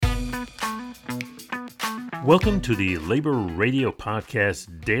Welcome to the Labor Radio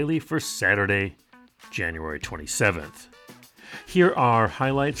Podcast Daily for Saturday, January 27th. Here are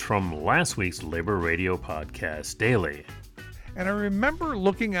highlights from last week's Labor Radio Podcast Daily. And I remember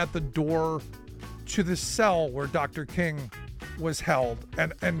looking at the door to the cell where Dr. King was held,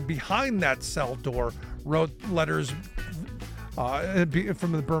 and behind that cell door wrote letters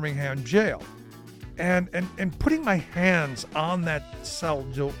from the Birmingham jail. And putting my hands on that cell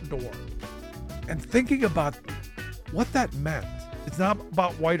door and thinking about what that meant. It's not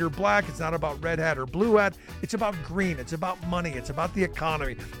about white or black. It's not about red hat or blue hat. It's about green. It's about money. It's about the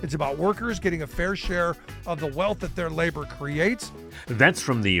economy. It's about workers getting a fair share of the wealth that their labor creates. That's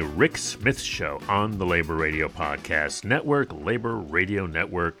from the Rick Smith Show on the Labor Radio Podcast Network,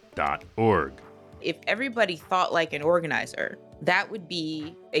 laborradionetwork.org. If everybody thought like an organizer, that would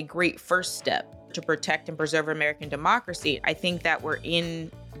be a great first step to protect and preserve American democracy. I think that we're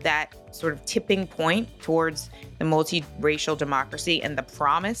in that sort of tipping point towards the multiracial democracy and the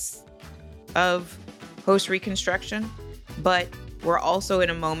promise of post-Reconstruction. But we're also in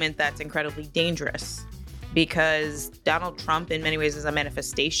a moment that's incredibly dangerous because Donald Trump in many ways is a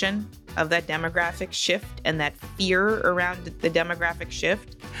manifestation of that demographic shift and that fear around the demographic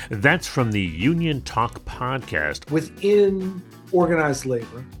shift. That's from the Union Talk podcast. Within organized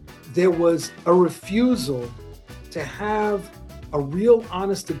labor, there was a refusal to have a real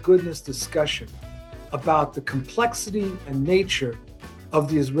honest-to-goodness discussion about the complexity and nature of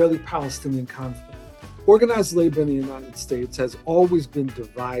the Israeli-Palestinian conflict. Organized labor in the United States has always been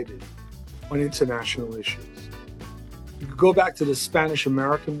divided on international issues. You could go back to the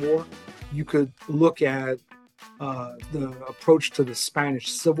Spanish-American War. You could look at the approach to the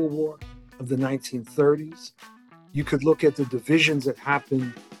Spanish Civil War of the 1930s. You could look at the divisions that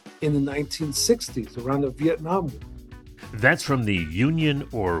happened in the 1960s around the Vietnam War. That's from the Union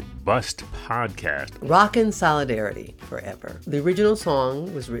or Bust podcast. Rockin' Solidarity Forever. The original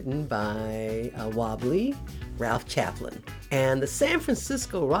song was written by Wobbly, Ralph Chaplin. And the San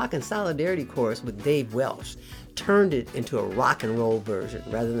Francisco Rockin' Solidarity chorus with Dave Welsh turned it into a rock and roll version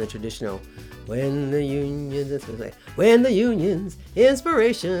rather than the traditional when the union's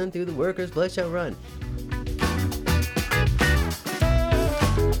inspiration through the workers' blood shall run.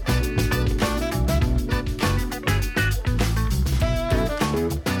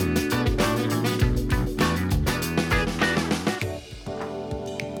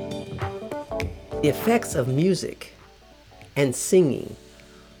 The effects of music and singing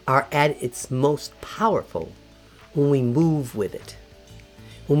are at its most powerful when we move with it,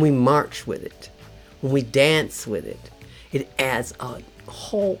 when we march with it, when we dance with it. It adds a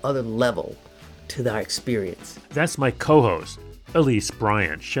whole other level to our experience. That's my co-host, Elise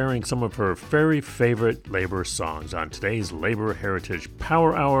Bryant, sharing some of her very favorite labor songs on today's Labor Heritage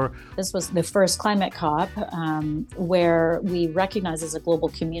Power Hour. This was the first climate COP where we recognize as a global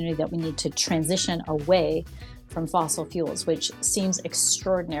community that we need to transition away from fossil fuels, which seems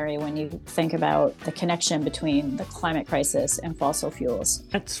extraordinary when you think about the connection between the climate crisis and fossil fuels.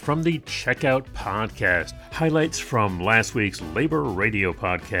 That's from the Checkout podcast. Highlights from last week's Labor Radio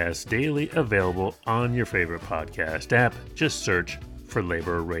Podcast Daily, available on your favorite podcast app. Just search for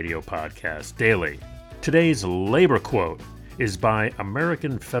Labor Radio Podcast Daily. Today's labor quote is by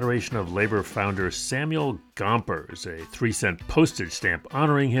American Federation of Labor founder Samuel Gompers. A 3-cent postage stamp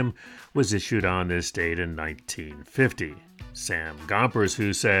honoring him was issued on this date in 1950. Sam Gompers,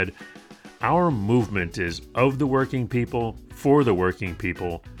 who said, "Our movement is of the working people, for the working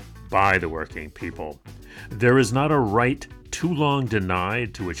people, by the working people. There is not a right too long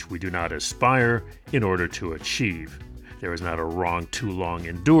denied to which we do not aspire in order to achieve. There is not a wrong too long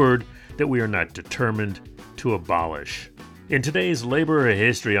endured that we are not determined to abolish." In today's labor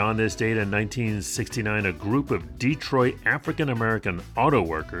history, on this date in 1969, a group of Detroit African-American auto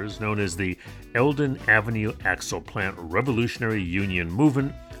workers known as the Eldon Avenue Axle Plant Revolutionary Union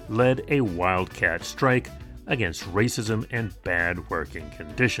Movement led a wildcat strike against racism and bad working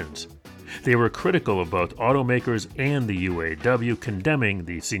conditions. They were critical of both automakers and the UAW, condemning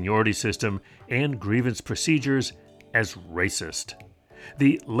the seniority system and grievance procedures as racist.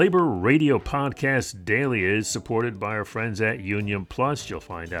 The Labor Radio Podcast Daily is supported by our friends at Union Plus. You'll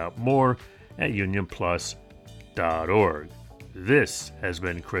find out more at unionplus.org. This has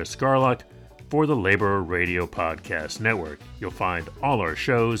been Chris Garlock for the Labor Radio Podcast Network. You'll find all our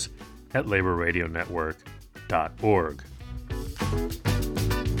shows at laborradionetwork.org.